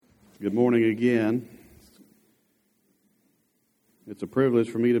Good morning again. It's a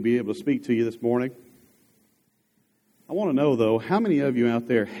privilege for me to be able to speak to you this morning. I want to know, though, how many of you out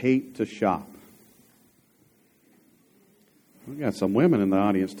there hate to shop? We got some women in the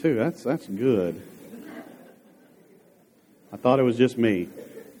audience, too. That's good. I thought it was just me.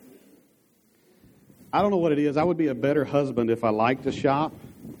 I don't know what it is. I would be a better husband if I liked to shop.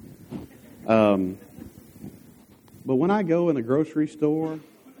 But when I go in the grocery store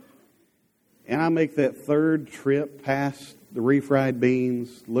and I make that third trip past the refried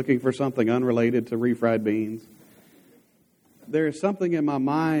beans, looking for something unrelated to refried beans, there is something in my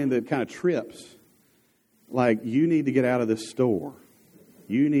mind that kind of trips. Like, you need to get out of this store.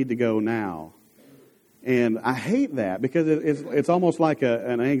 You need to go now. And I hate that because it's almost like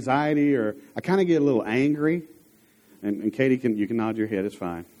an anxiety, or I kind of get a little angry. And Katie, you can nod your head. It's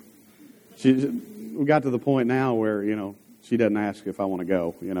fine. We got to the point now where, she doesn't ask if I want to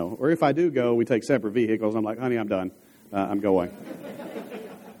go, Or if I do go, we take separate vehicles. I'm like, honey, I'm done. I'm going.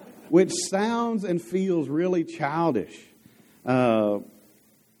 Which sounds and feels really childish. I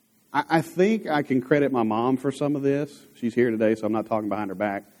think I can credit my mom for some of this. She's here today, so I'm not talking behind her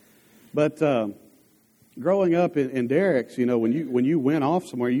back. But growing up in Derricks, when you went off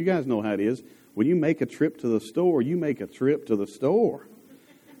somewhere, you guys know how it is. When you make a trip to the store, you make a trip to the store.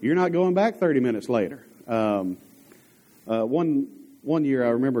 You're not going back 30 minutes later. One year I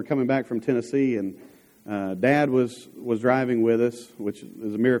remember coming back from Tennessee, and Dad was driving with us, which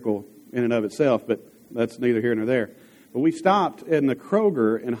is a miracle in and of itself, but that's neither here nor there. But we stopped in the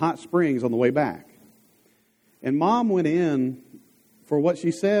Kroger in Hot Springs on the way back. And Mom went in for what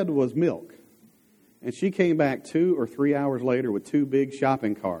she said was milk. And she came back 2 or 3 hours later with 2 big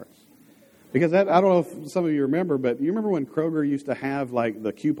shopping carts. Because I don't know if some of you remember, but you remember when Kroger used to have like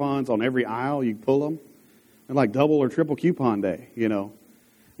the coupons on every aisle, you'd pull them? And like double or triple coupon day,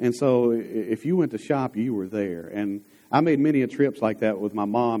 And so if you went to shop, you were there. And I made many trips like that with my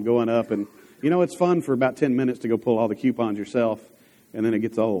mom going up. And, it's fun for about 10 minutes to go pull all the coupons yourself. And then it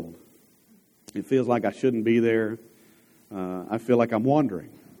gets old. It feels like I shouldn't be there. I feel like I'm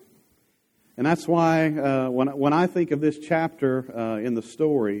wandering. And that's why when I think of this chapter in the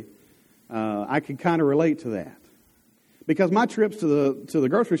story, I can kind of relate to that. Because my trips to the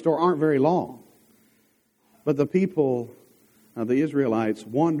grocery store aren't very long. But the people, the Israelites,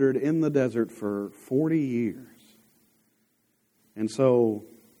 wandered in the desert for 40 years. And so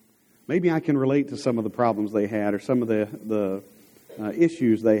maybe I can relate to some of the problems they had, or some of the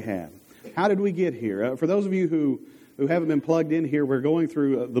issues they had. How did we get here? For those of you who haven't been plugged in here, we're going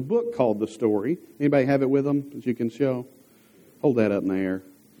through the book called The Story. Anybody have it with them that you can show? Hold that up in the air.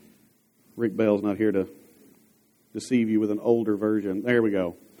 Rick Bell's not here to deceive you with an older version. There we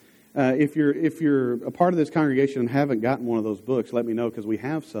go. If you're a part of this congregation and haven't gotten one of those books, let me know, because we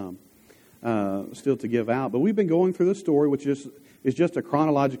have some still to give out. But we've been going through the story, which is just a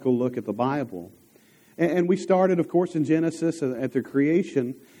chronological look at the Bible. And we started, of course, in Genesis at the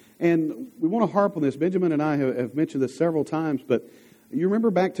creation. And we want to harp on this. Benjamin and I have mentioned this several times, but you remember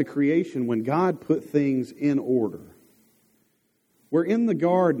back to creation when God put things in order. We're in the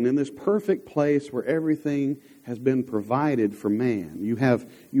garden, in this perfect place where everything has been provided for man. You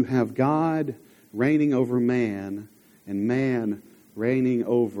have God reigning over man, and man reigning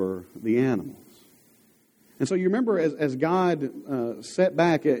over the animals. And so you remember as God sat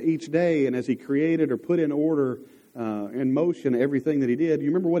back each day, and as He created or put in order, in motion, everything that He did, you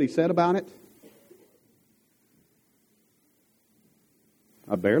remember what He said about it?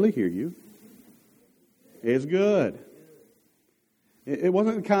 I barely hear you. It's good. It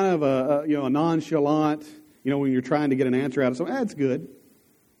wasn't kind of a nonchalant, when you're trying to get an answer out of something, that's good.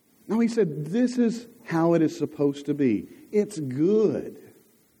 No, He said, this is how it is supposed to be. It's good.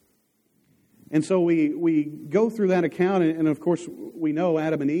 And so we go through that account, and of course we know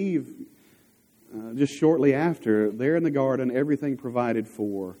Adam and Eve, just shortly after, they're in the garden, everything provided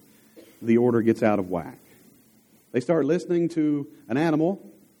for, the order gets out of whack. They start listening to an animal,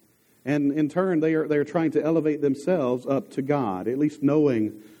 and in turn, they are trying to elevate themselves up to God, at least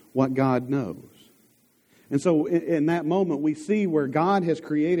knowing what God knows. And so in that moment, we see where God has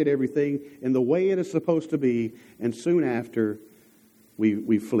created everything in the way it is supposed to be, and soon after,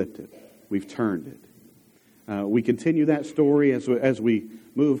 we've flipped it. We've turned it. We continue that story as we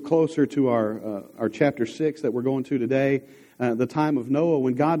move closer to our chapter 6 that we're going to today, the time of Noah,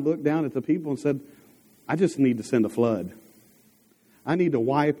 when God looked down at the people and said, I just need to send a flood. I need to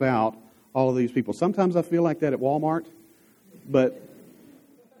wipe out all of these people. Sometimes I feel like that at Walmart, but,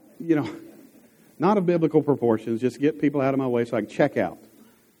 not of biblical proportions. Just get people out of my way so I can check out.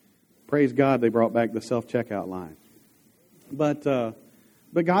 Praise God they brought back the self-checkout line. But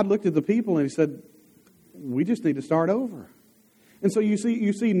But God looked at the people and He said, we just need to start over. And so you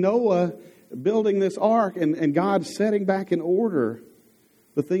see Noah building this ark and God setting back in order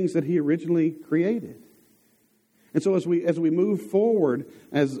the things that He originally created. And so as we move forward,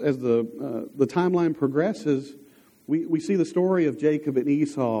 as the timeline progresses, we see the story of Jacob and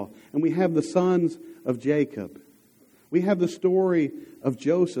Esau, and we have the sons of Jacob. We have the story of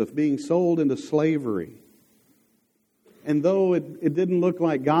Joseph being sold into slavery. And though it didn't look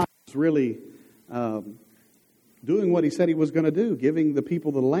like God was really doing what He said He was going to do, giving the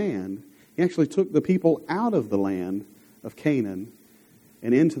people the land, He actually took the people out of the land of Canaan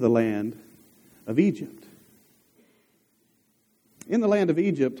and into the land of Egypt. In the land of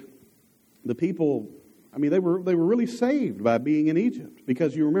Egypt, the people, they were really saved by being in Egypt,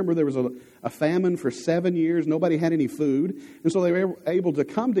 because you remember there was a famine for 7 years. Nobody had any food, and so they were able to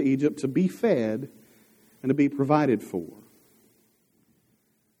come to Egypt to be fed and to be provided for.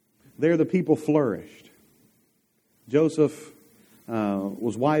 There the people flourished. Joseph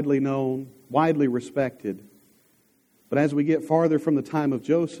was widely known, widely respected. But as we get farther from the time of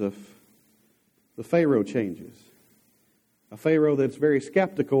Joseph, the Pharaoh changes. A Pharaoh that's very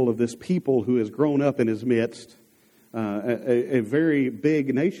skeptical of this people who has grown up in his midst, a very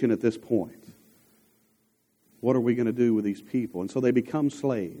big nation at this point. What are we going to do with these people? And so they become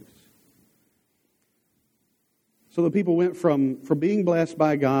slaves. So the people went from being blessed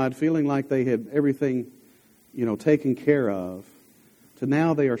by God, feeling like they had everything, taken care of, to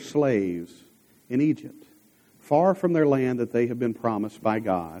now they are slaves in Egypt, far from their land that they have been promised by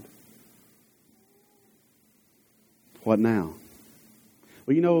God. What now?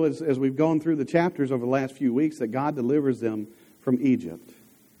 Well, as we've gone through the chapters over the last few weeks, that God delivers them from Egypt.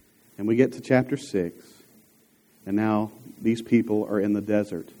 And we get to chapter 6, and now these people are in the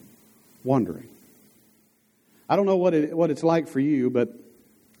desert, wandering. I don't know what it's like for you, but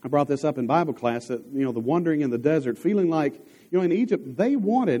I brought this up in Bible class, that, the wandering in the desert, feeling like, in Egypt, they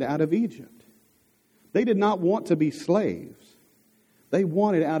wanted out of Egypt. They did not want to be slaves. They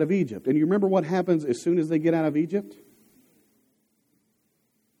wanted out of Egypt. And you remember what happens as soon as they get out of Egypt?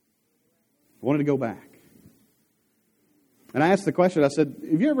 I wanted to go back. And I asked the question, I said,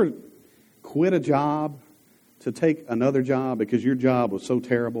 have you ever quit a job to take another job because your job was so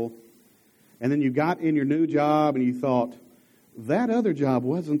terrible? And then you got in your new job and you thought, that other job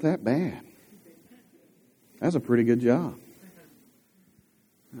wasn't that bad. That's a pretty good job.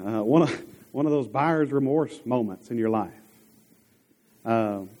 One of those buyer's remorse moments in your life.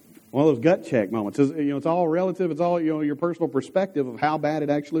 One of those gut check moments. It's all relative. It's all, your personal perspective of how bad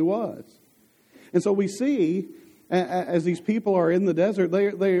it actually was. And so we see, as these people are in the desert,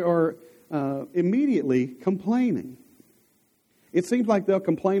 they are immediately complaining. It seems like they'll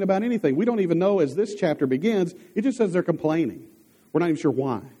complain about anything. We don't even know as this chapter begins. It just says they're complaining. We're not even sure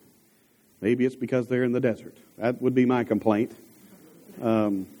why. Maybe it's because they're in the desert. That would be my complaint.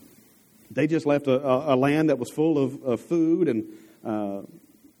 They just left a land that was full of food. And,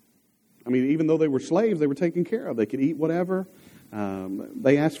 even though they were slaves, they were taken care of. They could eat whatever.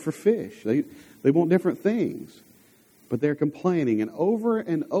 They asked for fish. They want different things. But they're complaining. And over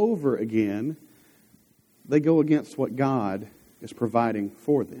again, they go against what God is providing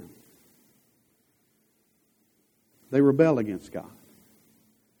for them. They rebel against God.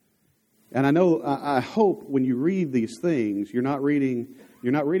 And I hope when you read these things, you're not reading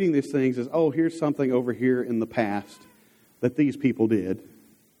these things as, here's something over here in the past that these people did.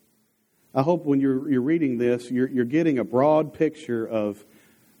 I hope when you're reading this, you're getting a broad picture of,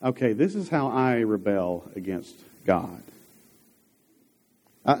 okay, this is how I rebel against God.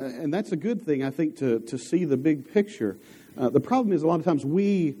 And that's a good thing, I think, to see the big picture. The problem is a lot of times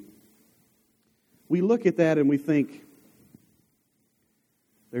we look at that and we think,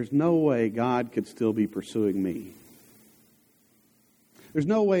 there's no way God could still be pursuing me. There's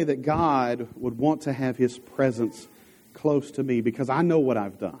no way that God would want to have His presence close to me because I know what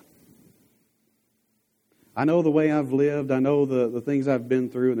I've done. I know the way I've lived. I know the things I've been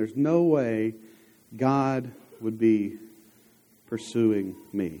through. And there's no way God would be pursuing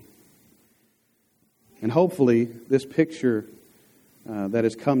me. And hopefully this picture that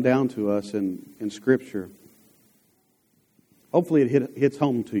has come down to us in Scripture, hopefully it hits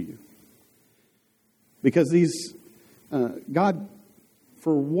home to you. Because God,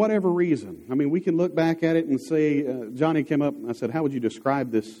 for whatever reason, we can look back at it and say, Johnny came up and I said, how would you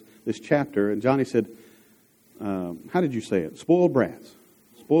describe this chapter? And Johnny said, how did you say it? Spoiled brats,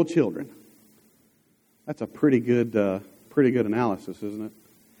 spoiled children. That's a pretty good analysis, isn't it?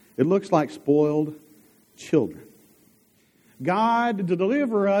 It looks like spoiled children. God, to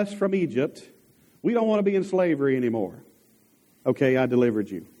deliver us from Egypt, we don't want to be in slavery anymore. Okay, I delivered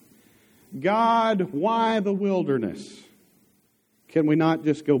you. God, why the wilderness? Can we not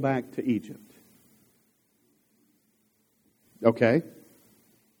just go back to Egypt? Okay.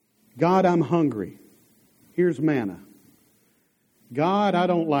 God, I'm hungry. Here's manna. God, I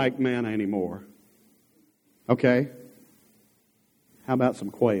don't like manna anymore. Okay. How about some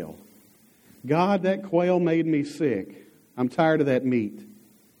quail? God, that quail made me sick. I'm tired of that meat.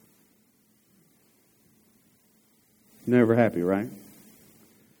 Never happy, right?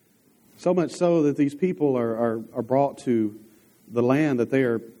 So much so that these people are brought to the land that they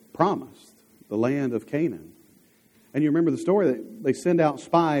are promised, the land of Canaan. And you remember the story that they send out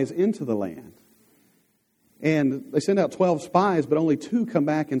spies into the land. And they send out 12 spies, but only 2 come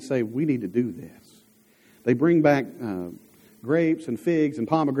back and say, we need to do this. They bring back grapes and figs and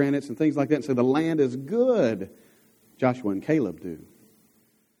pomegranates and things like that and say, the land is good. Joshua and Caleb do.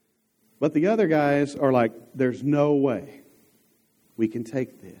 But the other guys are like, there's no way we can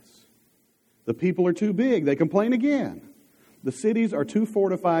take this. The people are too big. They complain again. The cities are too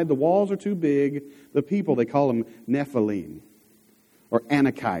fortified. The walls are too big. The people, they call them Nephilim or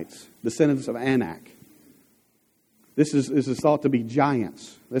Anakites, descendants of Anak. This is thought to be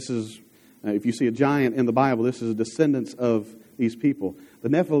giants. This is, if you see a giant in the Bible, this is descendants of these people. The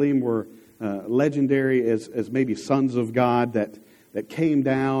Nephilim were legendary as maybe sons of God that came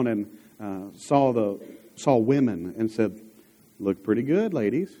down and saw women and said, look pretty good,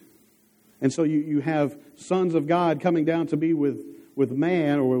 ladies. And so you have sons of God coming down to be with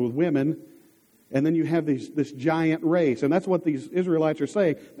man or with women, and then you have this giant race. And that's what these Israelites are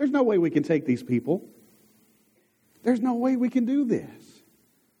saying. There's no way we can take these people. There's no way we can do this.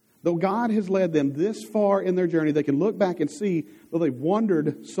 Though God has led them this far in their journey, they can look back and see, though they've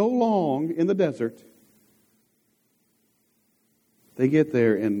wandered so long in the desert, they get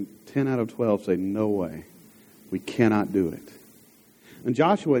there and 10 out of 12 say, no way, we cannot do it. And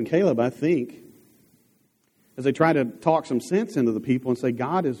Joshua and Caleb, I think, as they try to talk some sense into the people and say,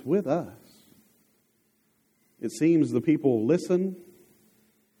 God is with us, it seems the people listen.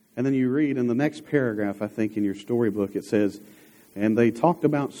 And then you read in the next paragraph, I think, in your storybook, it says, and they talked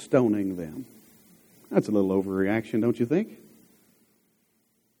about stoning them. That's a little overreaction, don't you think?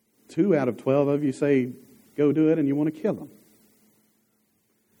 2 out of 12 of you say, go do it, and you want to kill them.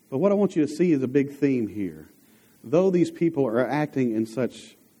 But what I want you to see is a big theme here. Though these people are acting in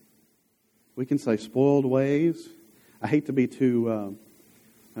such, we can say, spoiled ways, I hate to be too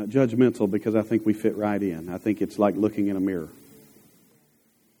judgmental because I think we fit right in. I think it's like looking in a mirror.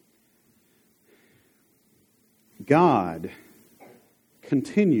 God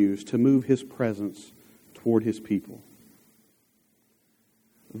continues to move His presence toward His people.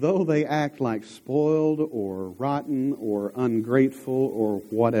 Though they act like spoiled or rotten or ungrateful or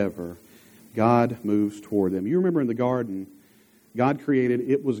whatever, God moves toward them. You remember in the garden, God created,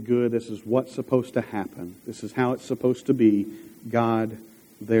 it was good, this is what's supposed to happen. This is how it's supposed to be, God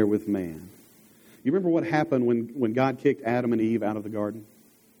there with man. You remember what happened when God kicked Adam and Eve out of the garden?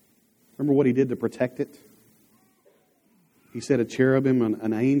 Remember what He did to protect it? He set a cherubim,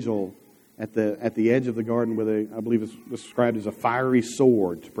 an angel, at the edge of the garden with I believe it's described as a fiery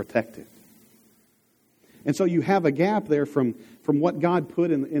sword to protect it. And so you have a gap there from what God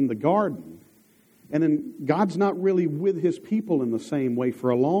put in the garden. And then God's not really with His people in the same way for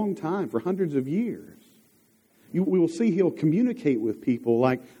a long time, for hundreds of years. We will see He'll communicate with people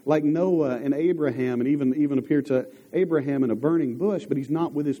like Noah and Abraham, and even appear to Abraham in a burning bush, but He's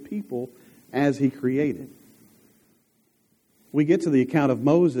not with His people as He created. We get to the account of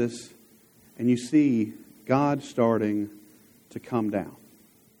Moses, and you see God starting to come down.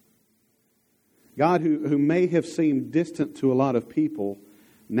 God, who may have seemed distant to a lot of people,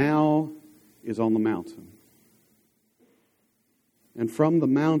 now is on the mountain. And from the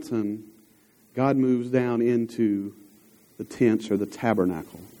mountain, God moves down into the tents or the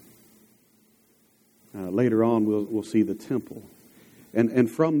tabernacle. Later on, we'll see the temple.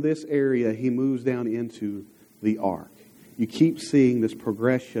 And from this area, He moves down into the ark. You keep seeing this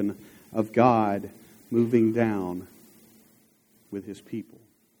progression of God moving down with His people.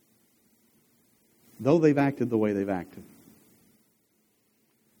 Though they've acted the way they've acted.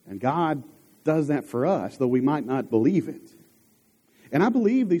 And God does that for us, though we might not believe it. And I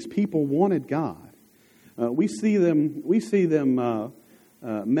believe these people wanted God. We see them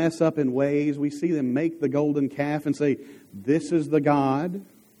mess up in ways. We see them make the golden calf and say, this is the God.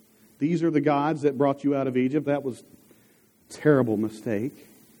 These are the gods that brought you out of Egypt. That was a terrible mistake.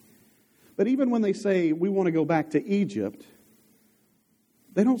 But even when they say, we want to go back to Egypt,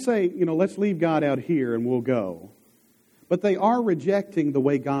 they don't say, let's leave God out here and we'll go. But they are rejecting the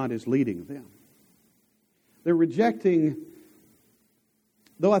way God is leading them. They're rejecting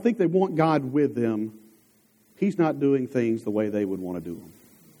though I think they want God with them, He's not doing things the way they would want to do them.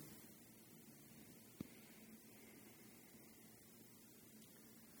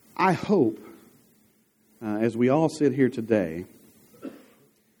 I hope, as we all sit here today,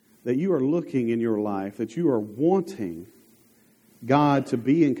 that you are looking in your life, that you are wanting God to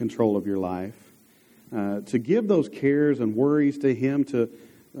be in control of your life, to give those cares and worries to Him, to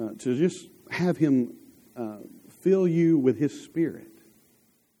just have Him fill you with His Spirit.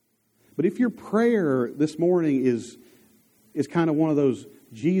 But if your prayer this morning is kind of one of those,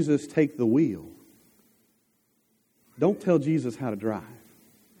 Jesus, take the wheel, don't tell Jesus how to drive.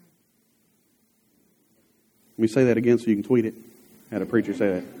 Let me say that again so you can tweet it. I had a preacher say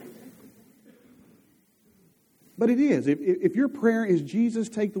that. But it is. If your prayer is, Jesus,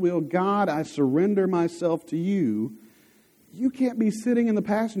 take the wheel, God, I surrender myself to you, you can't be sitting in the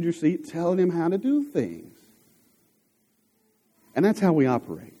passenger seat telling Him how to do things. And that's how we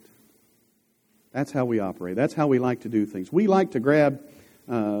operate. That's how we operate. That's how we like to do things. We like to grab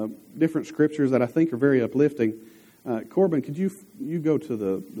different scriptures that I think are very uplifting. Corbin, could you go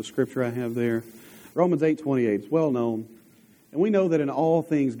to the scripture I have there? Romans 8:28. It's well known. And we know that in all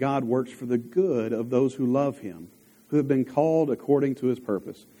things God works for the good of those who love Him, who have been called according to His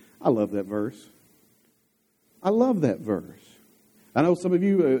purpose. I love that verse. I love that verse. I know some of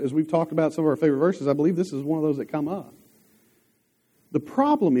you, as we've talked about some of our favorite verses, I believe this is one of those that come up. The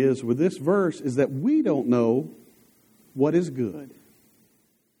problem is with this verse is that we don't know what is good.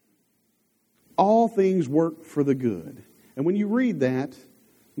 All things work for the good. And when you read that,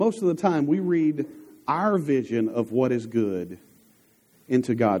 most of the time we read our vision of what is good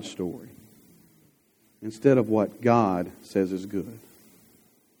into God's story instead of what God says is good.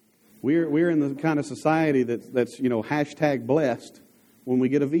 We're in the kind of society that's hashtag blessed when we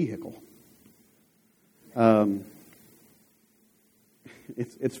get a vehicle.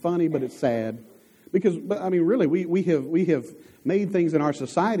 It's funny, but it's sad because really we have made things in our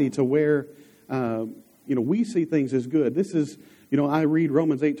society to where we see things as good. This is. I read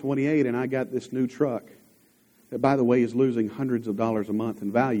Romans 8:28, and I got this new truck that, by the way, is losing hundreds of dollars a month in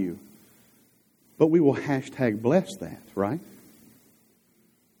value. But we will hashtag bless that, right?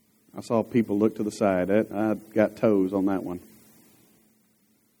 I saw people look to the side. I got toes on that one.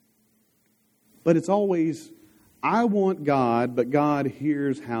 But it's always, I want God, but God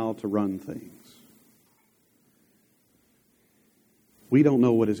here's how to run things. We don't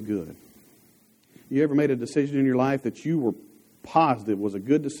know what is good. You ever made a decision in your life that you were positive was a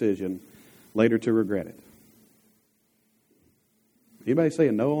good decision, later to regret it? Anybody say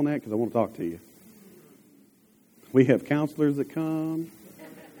a no on that? Because I want to talk to you. We have counselors that come.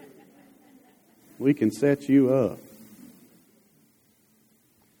 We can set you up.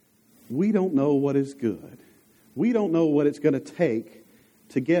 We don't know what is good. We don't know what it's going to take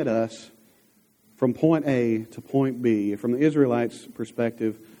to get us from point A to point B, from the Israelites'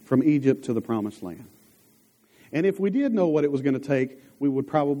 perspective, from Egypt to the Promised Land. And if we did know what it was going to take, we would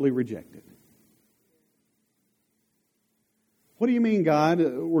probably reject it. What do you mean, God?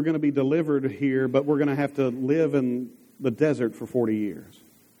 We're going to be delivered here, but we're going to have to live in the desert for 40 years.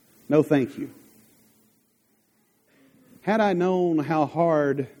 No, thank you. Had I known how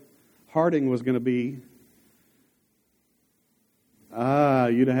hard Harding was going to be,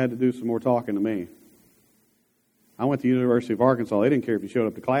 you'd have had to do some more talking to me. I went to the University of Arkansas. They didn't care if you showed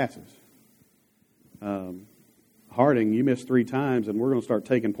up to classes. Harding, you missed 3 times, and we're going to start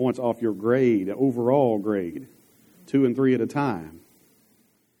taking points off your grade, overall grade, 2 and 3 at a time.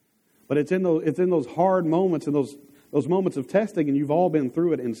 But it's in those hard moments and those moments of testing, and you've all been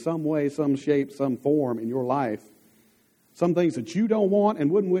through it in some way, some shape, some form in your life. Some things that you don't want and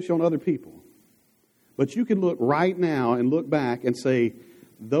wouldn't wish on other people. But you can look right now and look back and say,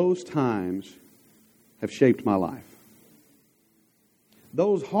 those times have shaped my life.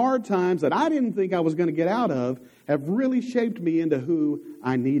 Those hard times that I didn't think I was going to get out of have really shaped me into who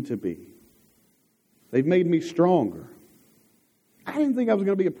I need to be. They've made me stronger. I didn't think I was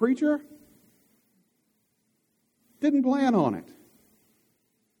going to be a preacher. Didn't plan on it.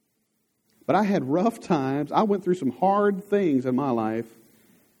 But I had rough times. I went through some hard things in my life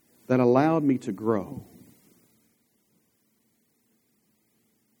that allowed me to grow.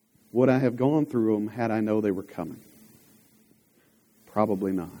 Would I have gone through them had I known they were coming?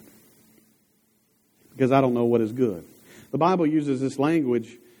 Probably not. Because I don't know what is good. The Bible uses this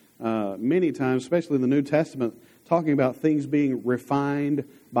language many times, especially in the New Testament, talking about things being refined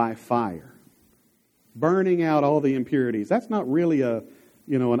by fire. Burning out all the impurities. That's not really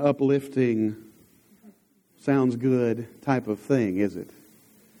an uplifting, sounds good type of thing, is it?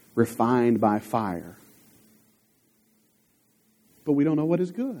 Refined by fire. but we don't know what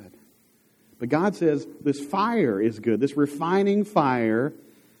is good. But God says this fire is good, this refining fire.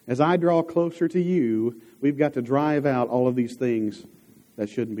 As I draw closer to you, we've got to drive out all of these things that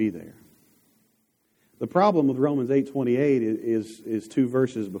shouldn't be there. The problem with Romans 8:28 is 2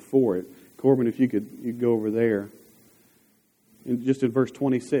 verses before it. Corbin, if you could go over there. Just in verse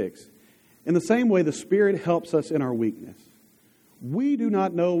 26. In the same way, the Spirit helps us in our weakness. We do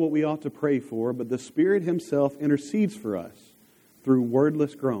not know what we ought to pray for, but the Spirit Himself intercedes for us through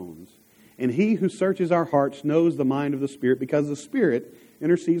wordless groans. And He who searches our hearts knows the mind of the Spirit, because the Spirit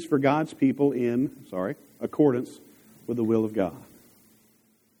intercedes for God's people in, accordance with the will of God.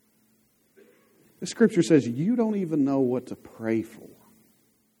 The Scripture says you don't even know what to pray for,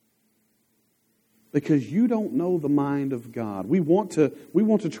 because you don't know the mind of God. We want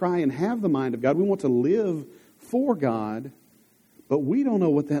to try and have the mind of God. We want to live for God, but we don't know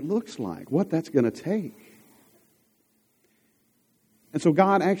what that looks like, what that's going to take. And so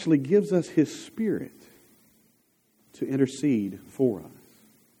God actually gives us His Spirit to intercede for us.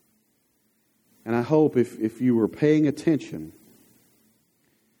 And I hope if you were paying attention,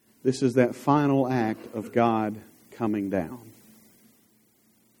 this is that final act of God coming down.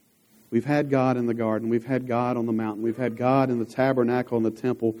 We've had God in the garden. We've had God on the mountain. We've had God in the tabernacle and the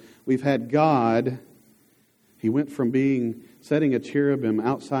temple. We've had God. He went from setting a cherubim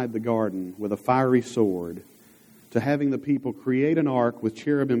outside the garden with a fiery sword to having the people create an ark with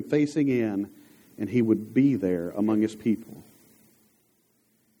cherubim facing in, and He would be there among His people.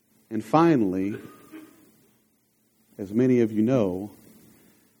 And finally, as many of you know,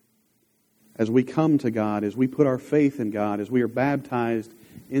 as we come to God, as we put our faith in God, as we are baptized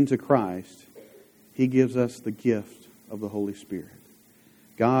into Christ, He gives us the gift of the Holy Spirit.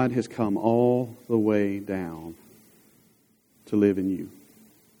 God has come all the way down to live in you.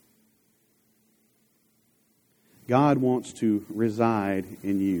 God wants to reside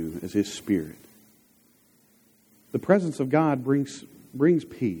in you as His Spirit. The presence of God brings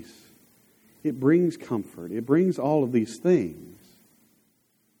peace. It brings comfort. It brings all of these things.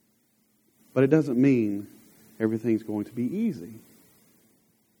 But it doesn't mean everything's going to be easy.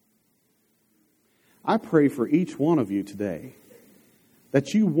 I pray for each one of you today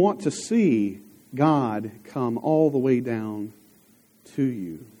that you want to see God come all the way down to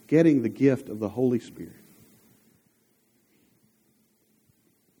you, getting the gift of the Holy Spirit.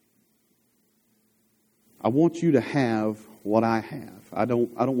 I want you to have what I have. I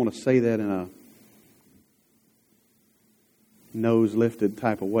don't want to say that in a nose-lifted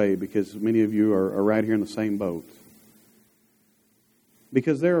type of way, because many of you are right here in the same boat.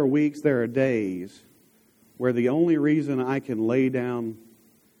 Because there are weeks, there are days where the only reason I can lay down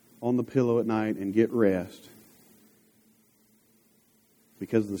on the pillow at night and get rest,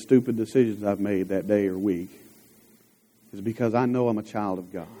 because of the stupid decisions I've made that day or week, is because I know I'm a child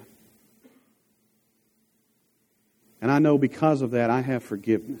of God. And I know because of that I have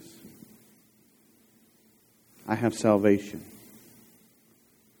forgiveness. I have salvation.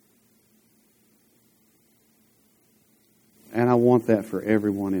 And I want that for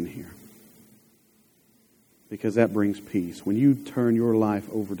everyone in here. Because that brings peace. When you turn your life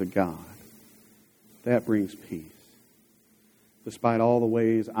over to God, that brings peace. Despite all the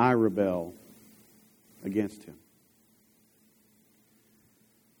ways I rebel against Him.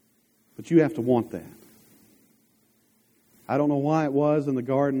 But you have to want that. I don't know why it was in the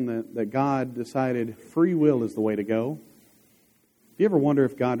garden that God decided free will is the way to go. Do you ever wonder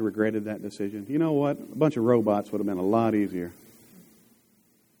if God regretted that decision? You know what? A bunch of robots would have been a lot easier.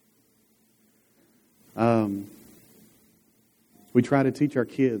 We try to teach our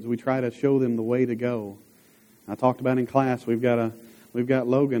kids. We try to show them the way to go. I talked about in class, we've got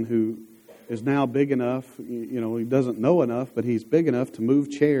Logan, who is now big enough, he doesn't know enough, but he's big enough to move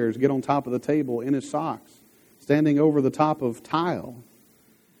chairs, get on top of the table in his socks, standing over the top of tile.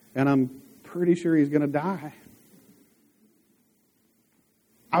 And I'm pretty sure he's going to die.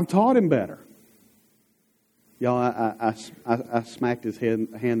 I've taught him better. Y'all, I smacked his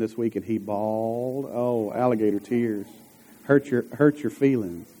hand this week and he bawled. Oh, alligator tears. Hurt your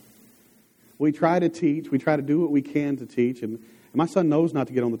feelings. We try to teach. We try to do what we can to teach. And my son knows not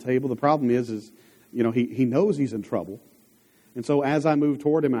to get on the table. The problem is he knows he's in trouble. And so as I move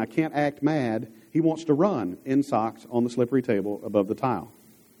toward him and I can't act mad, he wants to run in socks on the slippery table above the tile.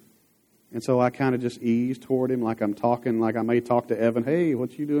 And so I kind of just ease toward him like I'm talking, like I may talk to Evan. Hey,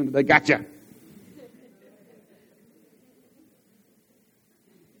 what you doing today? Gotcha.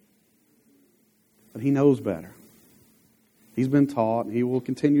 But he knows better. He's been taught and he will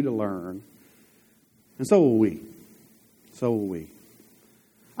continue to learn. And so will we. So will we.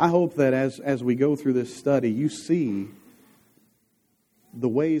 I hope that as we go through this study, you see the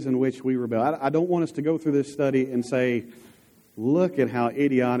ways in which we rebel. I don't want us to go through this study and say, look at how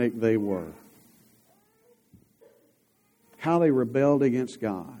idiotic they were. How they rebelled against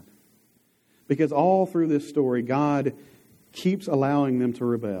God. Because all through this story, God keeps allowing them to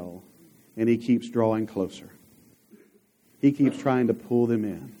rebel, and He keeps drawing closer. He keeps trying to pull them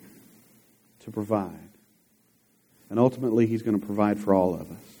in to provide. And ultimately, He's going to provide for all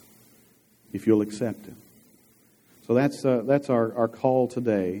of us if you'll accept Him. So that's our call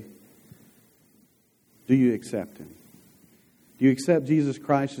today. Do you accept Him? Do you accept Jesus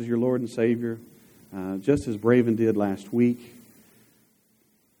Christ as your Lord and Savior, just as Braven did last week?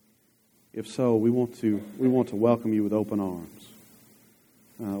 If so, we want to welcome you with open arms.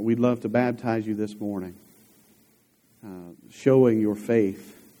 We'd love to baptize you this morning, showing your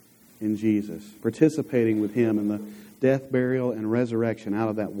faith in Jesus, participating with Him in the death, burial, and resurrection out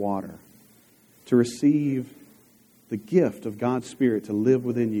of that water, to receive the gift of God's Spirit to live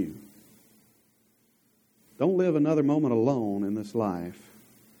within you. Don't live another moment alone in this life.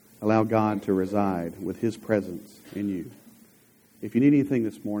 Allow God to reside with His presence in you. If you need anything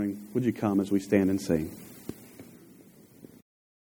this morning, would you come as we stand and sing?